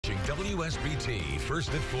WSBT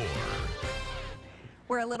First at 4.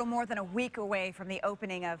 We're a little more than a week away from the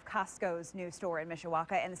opening of Costco's new store in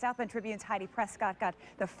Mishawaka, and the South Bend Tribune's Heidi Prescott got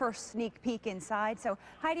the first sneak peek inside. So,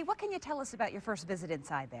 Heidi, what can you tell us about your first visit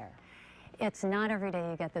inside there? It's not every day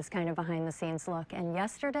you get this kind of behind-the-scenes look, and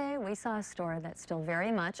yesterday we saw a store that's still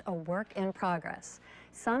very much a work in progress.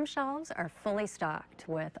 Some shelves are fully stocked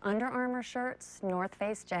with Under Armour shirts, North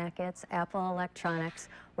Face jackets, Apple electronics.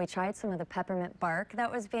 We tried some of the peppermint bark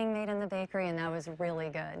that was being made in the bakery, and that was really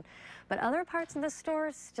good. But other parts of the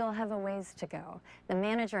store still have a ways to go. The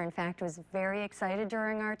manager, in fact, was very excited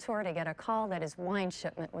during our tour to get a call that his wine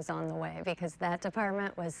shipment was on the way because that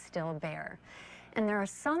department was still bare. And there are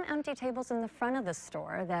some empty tables in the front of the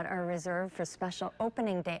store that are reserved for special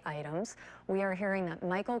opening day items. We are hearing that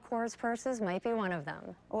Michael Kors purses might be one of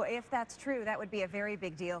them. Well, if that's true, that would be a very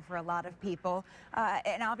big deal for a lot of people,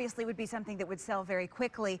 and obviously would be something that would sell very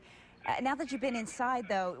quickly. Now that you've been inside,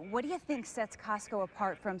 though, what do you think sets Costco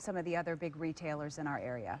apart from some of the other big retailers in our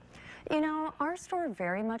area? You know, our store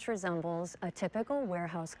very much resembles a typical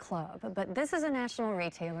warehouse club, but this is a national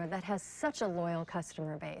retailer that has such a loyal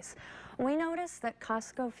customer base. We noticed that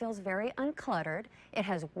Costco feels very uncluttered. It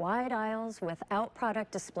has wide aisles without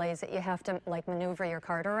product displays that you have to, like, maneuver your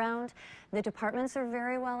cart around. The departments are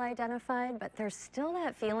very well identified, but there's still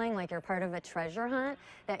that feeling like you're part of a treasure hunt,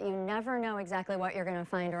 that you never know exactly what you're going to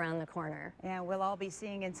find around the corner. Yeah, we'll all be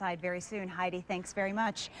seeing inside very soon. Heidi, thanks very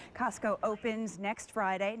much. Costco opens next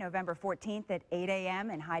Friday, November 14th at 8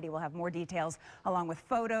 a.m., and Heidi will have more details along with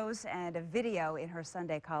photos and a video in her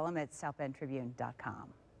Sunday column at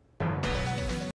southbendtribune.com.